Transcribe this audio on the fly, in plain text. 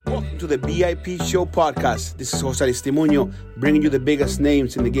to the VIP Show podcast. This is Jose Aristimuño, bringing you the biggest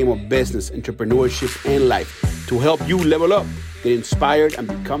names in the game of business, entrepreneurship, and life to help you level up, get inspired, and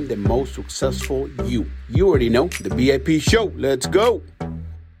become the most successful you. You already know, the VIP Show. Let's go.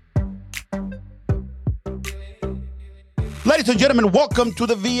 Ladies and gentlemen, welcome to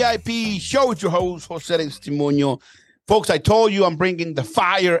the VIP Show. It's your host, Jose Aristimuño. Folks, I told you I'm bringing the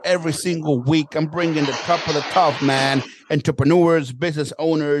fire every single week. I'm bringing the top of the tough, man. Entrepreneurs, business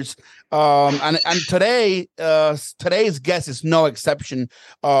owners. And today's guest is no exception.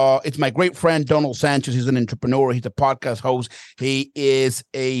 It's my great friend, Donald Sanchez. He's an entrepreneur. He's a podcast host. He is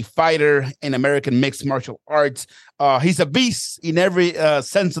a fighter in American mixed martial arts. He's a beast in every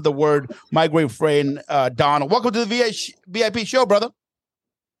sense of the word. My great friend, Donald. Welcome to the VIP Show, brother.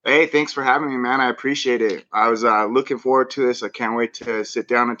 Hey, thanks for having me, man. I appreciate it. I was looking forward to this. I can't wait to sit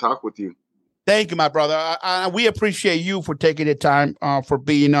down and talk with you. Thank you, my brother. We appreciate you for taking the time for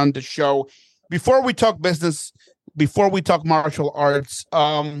being on the show. Before we talk business, before we talk martial arts,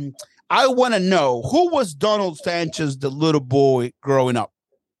 I want to know, who was Donald Sanchez, the little boy growing up?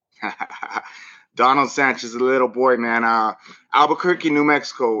 Donald Sanchez, the little boy, man. Albuquerque, New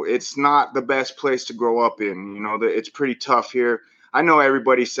Mexico. It's not the best place to grow up in. You know, it's pretty tough here. I know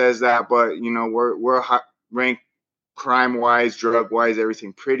everybody says that, but you know we're ranked crime-wise, drug-wise,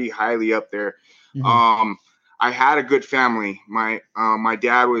 everything pretty highly up there. Mm-hmm. I had a good family. My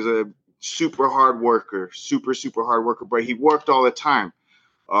dad was a super hard worker, super hard worker, but he worked all the time.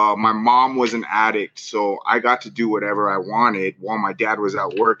 My mom was an addict, so I got to do whatever I wanted while my dad was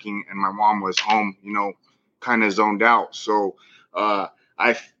out working and my mom was home, you know, kind of zoned out. So I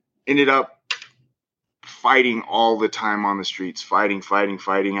ended up fighting all the time on the streets, fighting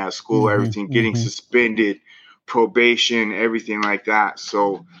at school, everything, getting suspended, probation, everything like that.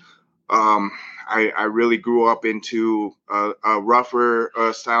 So I really grew up into a rougher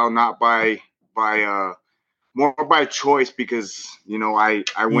style, not more by choice, because you know I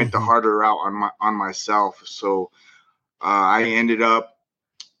went the harder route on myself. So I ended up,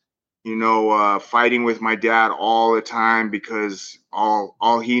 you know, fighting with my dad all the time because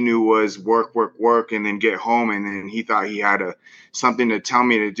all he knew was work, and then get home. And then he thought he had something to tell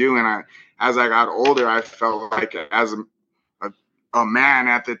me to do. And as I got older, I felt like as a man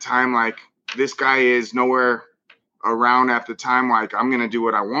at the time, like this guy is nowhere around at the time. Like I'm going to do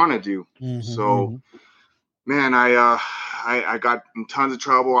what I want to do. So, man, I got in tons of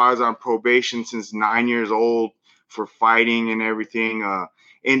trouble. I was on probation since 9 years old for fighting and everything.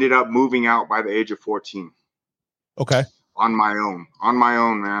 Ended up moving out by the age of 14. Okay. On my own,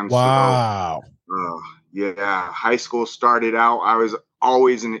 man. Wow. So, yeah. High school started out. I was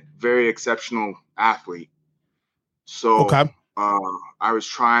always a very exceptional athlete. So, okay. I was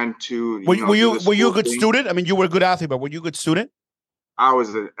trying to. Were you a good student? I mean, you were a good athlete, but were you a good student? I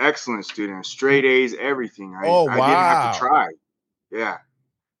was an excellent student, straight A's, everything. I didn't have to try. Yeah.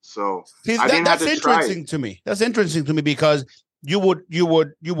 So see, that's interesting to me. That's interesting to me because you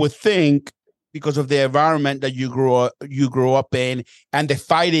would think, because of the environment that you grew up in and the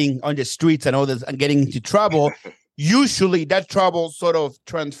fighting on the streets and all this and getting into trouble, usually that trouble sort of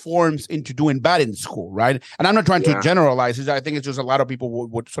transforms into doing bad in school, right? And I'm not trying to generalize it. I think it's just a lot of people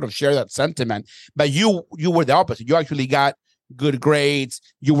would sort of share that sentiment. But you were the opposite. You actually got good grades.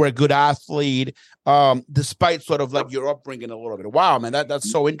 You were a good athlete, despite sort of like your upbringing a little bit. Wow, man,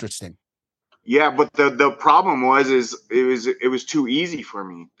 that's so interesting. Yeah, but the problem was it was too easy for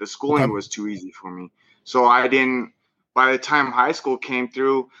me. The schooling was too easy for me. So I didn't. By the time high school came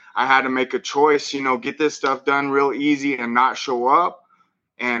through, I had to make a choice. You know, get this stuff done real easy and not show up,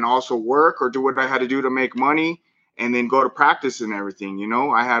 and also work or do what I had to do to make money, and then go to practice and everything. You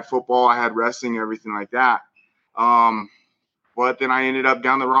know, I had football, I had wrestling, everything like that. But then I ended up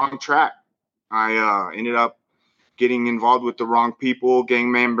down the wrong track. I ended up getting involved with the wrong people,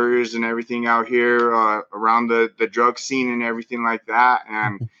 gang members and everything out here around the drug scene and everything like that.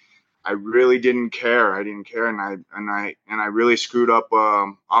 And I really didn't care. I didn't care. And I really screwed up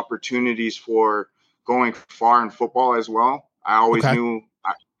opportunities for going far in football as well. I always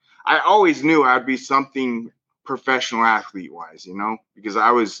knew I'd be something professional athlete wise, you know, because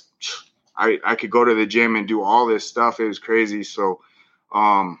I could go to the gym and do all this stuff. It was crazy. So,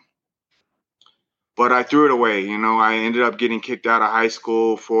 but I threw it away. You know, I ended up getting kicked out of high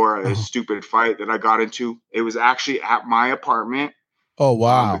school for a stupid fight that I got into. It was actually at my apartment. Oh,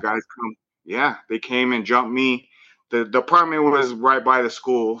 wow. The guys they came and jumped me. The apartment was right by the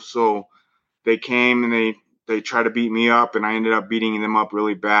school. So they came and they tried to beat me up, and I ended up beating them up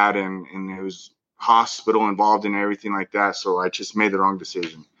really bad. And it was hospital involved and everything like that. So I just made the wrong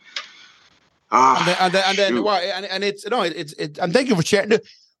decision. And then, and thank you for sharing.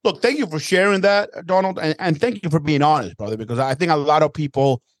 Look, thank you for sharing that, Donald, and thank you for being honest, brother, because I think a lot of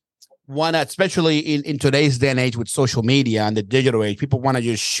people want to, especially in today's day and age with social media and the digital age, people want to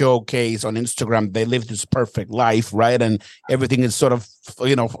just showcase on Instagram they live this perfect life, right? And everything is sort of,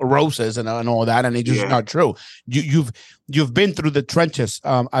 roses and all that, and it's just not true. You've been through the trenches,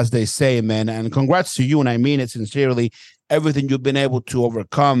 as they say, man, and congrats to you, and I mean it sincerely. Everything you've been able to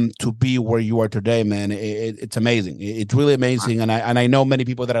overcome to be where you are today, man, it's amazing. It's really amazing, and I know many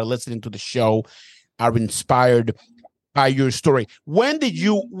people that are listening to the show are inspired by your story. When did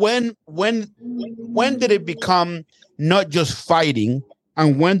it become not just fighting,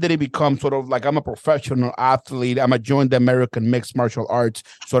 and when did it become sort of like I'm a professional athlete, I'm a join the American mixed martial arts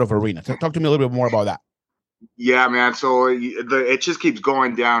sort of arena? Talk to me a little bit more about that. Yeah, man. So it just keeps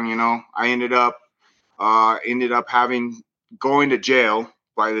going down. I ended up going to jail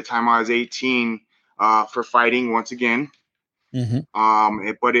by the time I was 18 for fighting once again.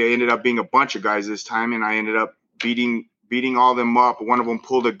 But it ended up being a bunch of guys this time, and I ended up beating all of them up. One of them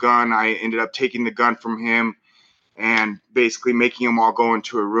pulled a gun. I ended up taking the gun from him and basically making them all go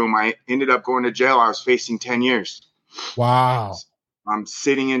into a room. I ended up going to jail. I was facing 10 years. Wow. I'm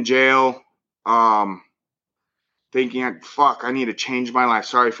sitting in jail, thinking, fuck, I need to change my life.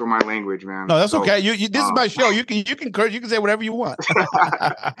 Sorry for my language, man. No, that's okay. This is my show. You can curse. You can say whatever you want.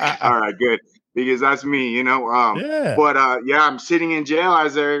 All right, good. Because that's me, Yeah. But I'm sitting in jail. I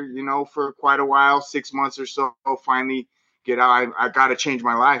was there, for quite a while, 6 months or so. Finally get out. I got to change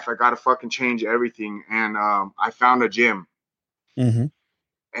my life. I got to fucking change everything. And I found a gym. And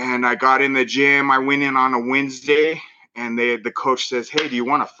I got in the gym. I went in on a Wednesday, and the coach says, "Hey, do you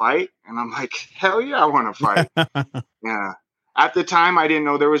want to fight?" And I'm like, "Hell yeah, I want to fight." Yeah. At the time, I didn't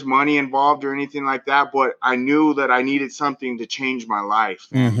know there was money involved or anything like that, but I knew that I needed something to change my life.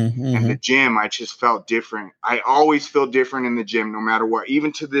 And the gym, I just felt different. I always feel different in the gym, no matter what.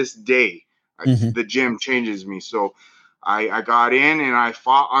 Even to this day, the gym changes me. So I got in and I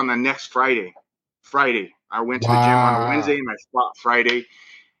fought on the next Friday. I went to the gym on a Wednesday and I fought Friday.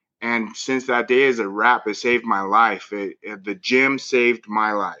 And since that day is a wrap, it saved my life. The gym saved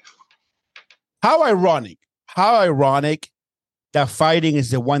my life. How ironic that fighting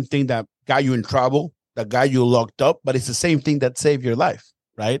is the one thing that got you in trouble, that got you locked up, but it's the same thing that saved your life,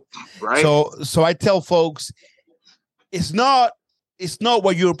 right? Right. So I tell folks, it's not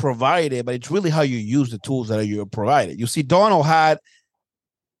what you're provided, but it's really how you use the tools that you're provided. You see, Donald had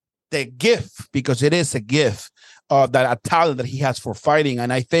the gift, because it is a gift, that a talent that he has for fighting.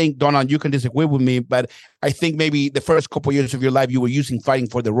 And I think, Donald, you can disagree with me, but I think maybe the first couple of years of your life, you were using fighting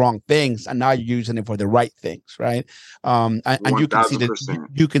for the wrong things, and now you're using it for the right things, right? And you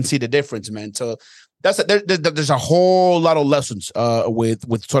can see the difference, man. So there's a whole lot of lessons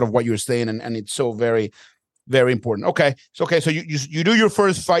with sort of what you're saying, and it's so very, very important. Okay, so you do your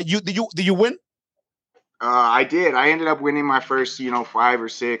first fight. Did you win? I did. I ended up winning my first, 5 or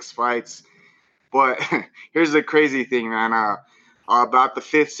 6 fights. But here's the crazy thing, man. About the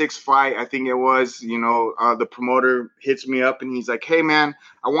 5th, 6th fight, I think it was, the promoter hits me up and he's like, "Hey, man,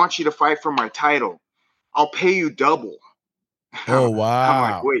 I want you to fight for my title. I'll pay you double." Oh, wow.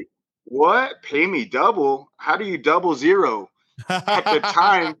 I'm like, "Wait, what? Pay me double? How do you double zero?" At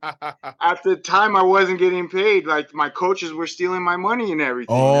the time, I wasn't getting paid. Like, my coaches were stealing my money and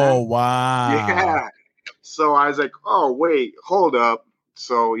everything. Oh, man. wow. Yeah. So I was like, "Oh, wait, hold up."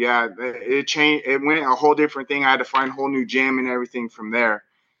 So yeah, it changed. It went a whole different thing. I had to find a whole new gym and everything from there.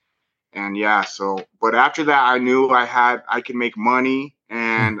 And yeah, but after that, I knew I could make money,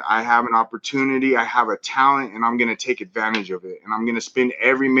 and I have an opportunity. I have a talent, and I'm gonna take advantage of it. And I'm gonna spend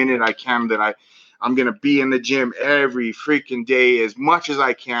every minute I can I'm gonna be in the gym every freaking day as much as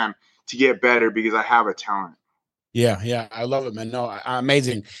I can to get better, because I have a talent. Yeah, I love it, man. No,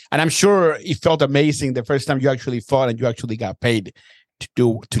 amazing. And I'm sure it felt amazing the first time you actually fought and you actually got paid to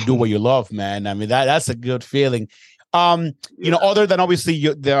do what you love, man. I mean, that's a good feeling. Other than obviously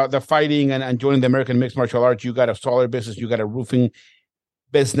the fighting and joining the American mixed martial arts, you got a solar business, you got a roofing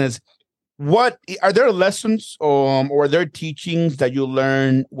business. What are there lessons or are there teachings that you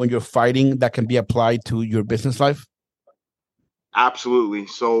learn when you're fighting that can be applied to your business life? Absolutely.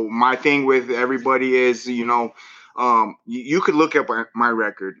 So my thing with everybody is, you could look at my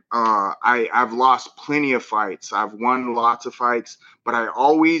record. I've lost plenty of fights. I've won lots of fights, but I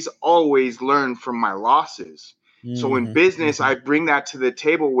always learn from my losses. So in business, I bring that to the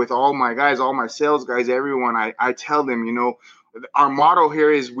table with all my guys, all my sales guys, everyone. I tell them, our motto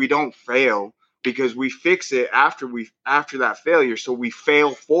here is we don't fail, because we fix it after that failure. So we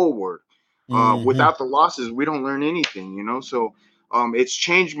fail forward. Without the losses, we don't learn anything, So it's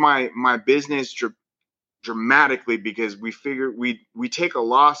changed my business dramatically because we figure we take a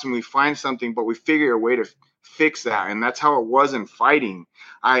loss and we find something, but we figure a way to fix that. And that's how it was in fighting.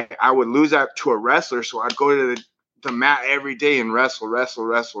 I would lose that to a wrestler, so I'd go to the mat every day and wrestle.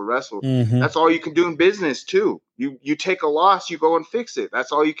 Mm-hmm. That's all you can do in business too. You take a loss, you go and fix it.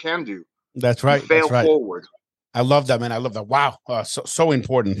 That's all you can do. That's right. You fail That's right. forward. I love that, man. I love that. Wow. So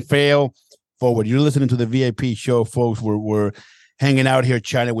important. Fail forward. You're listening to the VIP show, folks. We're hanging out here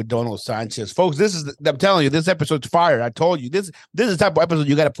chatting with Donald Sanchez. Folks, I'm telling you, this episode's fire. I told you, this is the type of episode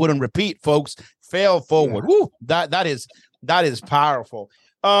you got to put on repeat, folks. Fail forward. Yeah. Woo, that is powerful.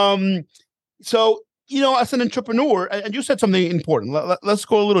 So, as an entrepreneur, and you said something important. Let's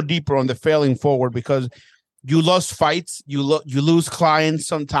go a little deeper on the failing forward, because you lost fights, you lose clients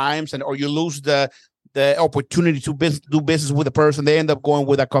sometimes, or you lose the opportunity to do business with a person. They end up going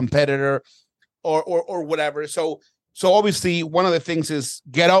with a competitor or whatever. So obviously one of the things is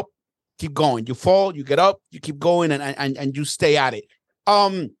get up, keep going. You fall, you get up, you keep going, and you stay at it.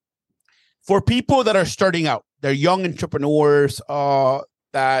 For people that are starting out, they're young entrepreneurs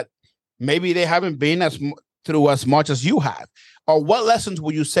that maybe they haven't been through as much as you have. What lessons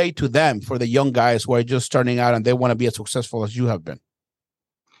would you say to them, for the young guys who are just starting out and they want to be as successful as you have been?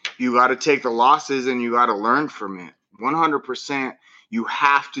 You got to take the losses and you got to learn from it. 100%. You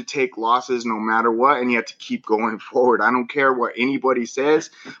have to take losses no matter what, and you have to keep going forward. I don't care what anybody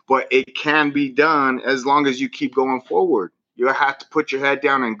says, but it can be done as long as you keep going forward. You have to put your head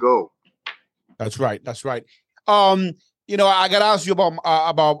down and go. That's right. That's right. I got to ask you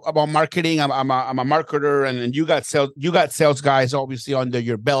about marketing. I'm a marketer, and you got sales guys obviously under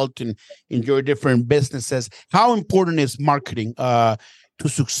your belt and in your different businesses. How important is marketing to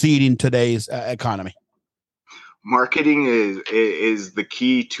succeed in today's economy? Marketing is the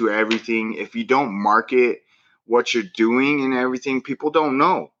key to everything. If you don't market what you're doing and everything, people don't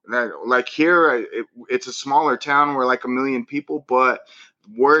know. Like here, it's a smaller town. We're like 1 million people, but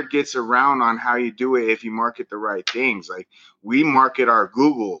word gets around on how you do it if you market the right things. Like, we market our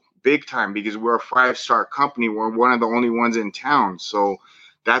Google big time because we're a 5-star company. We're one of the only ones in town. So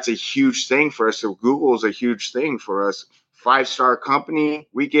that's a huge thing for us. So Google is a huge thing for us. 5-star company,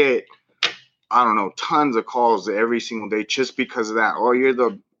 we get, I don't know, tons of calls every single day just because of that. Oh, you're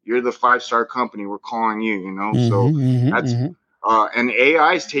the 5-star company, we're calling you, so that's and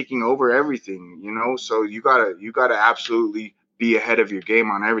AI is taking over everything, so you gotta absolutely be ahead of your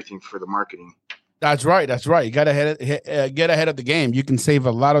game on everything for the marketing. That's right. You gotta get ahead of the game. You can save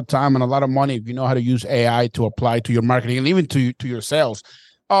a lot of time and a lot of money if you know how to use AI to apply to your marketing and even to your sales.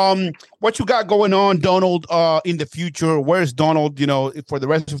 What you got going on, Donald, in the future? Where's Donald, for the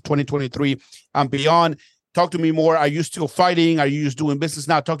rest of 2023 and beyond? Talk to me more. Are you still fighting? Are you just doing business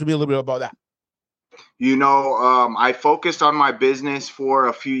now? Talk to me a little bit about that. I focused on my business for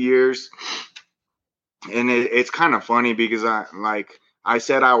a few years, and it's kind of funny because I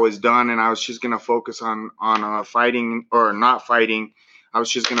said I was done and I was just going to focus on fighting or not fighting. I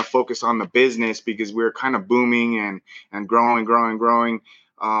was just going to focus on the business because we were kind of booming and growing.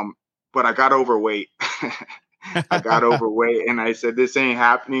 But I got overweight. I got overweight and I said, this ain't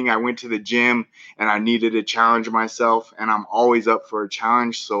happening. I went to the gym and I needed to challenge myself, and I'm always up for a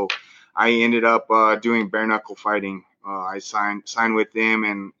challenge. So I ended up doing bare knuckle fighting. I signed with them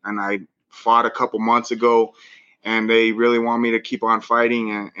and I fought a couple months ago, and they really want me to keep on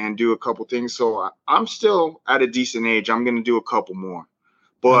fighting and do a couple things. So I'm still at a decent age. I'm going to do a couple more.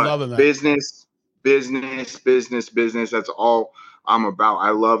 But business, that's all I'm about.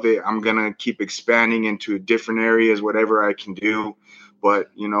 I love it. I'm going to keep expanding into different areas, whatever I can do. But,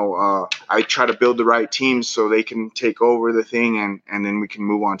 I try to build the right teams so they can take over the thing and then we can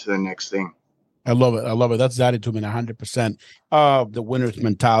move on to the next thing. I love it. That's the attitude, 100%. The winner's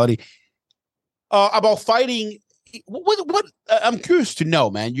mentality. About fighting, what I'm curious to know,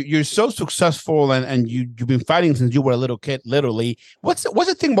 man. You're so successful and you've been fighting since you were a little kid, literally. What's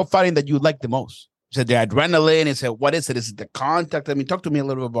the thing about fighting that you like the most? You said the adrenaline. You said, what is it? Is it the contact? I mean, talk to me a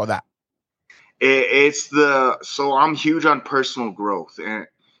little bit about that. So I'm huge on personal growth and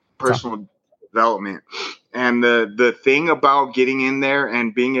personal development. And the thing about getting in there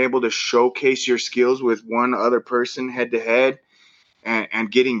and being able to showcase your skills with one other person head to head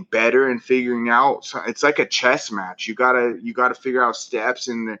and getting better and figuring out, so it's like a chess match. You gotta figure out steps,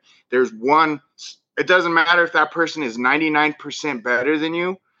 and there's one. It doesn't matter if that person is 99% better than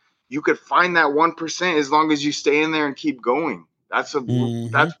you. You could find that 1% as long as you stay in there and keep going. That's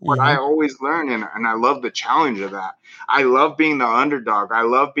what I always learn, and I love the challenge of that. I love being the underdog. I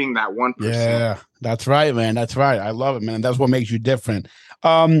love being that 1%. Yeah, that's right, man. That's right. I love it, man. That's what makes you different.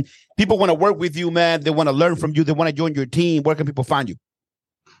 People want to work with you, man. They want to learn from you. They want to join your team. Where can people find you?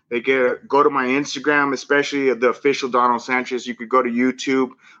 They go to my Instagram, especially the official Donald Sanchez. You could go to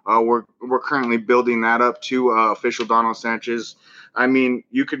YouTube. We're currently building that up too. Official Donald Sanchez. I mean,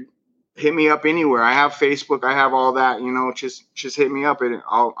 you could hit me up anywhere. I have Facebook. I have all that. You know, just hit me up, and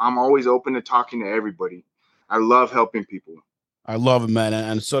I'm always open to talking to everybody. I love helping people. I love it, man,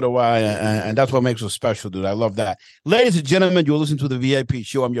 and so do I, and that's what makes us special, dude. I love that. Ladies and gentlemen, you're listening to the VIP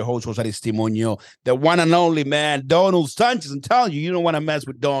show. I'm your host, Jose Testimonio, the one and only, man, Donald Sanchez. I'm telling you, you don't want to mess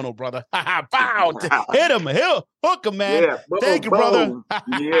with Donald, brother. Bow, hit him, hook him, man. Yeah, thank you, brother.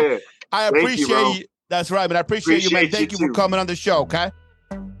 Yeah, I appreciate you. That's right, man. I appreciate you, man. Thank you for coming on the show, okay?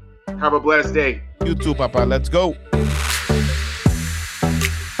 Have a blessed day. You too, Papa. Let's go.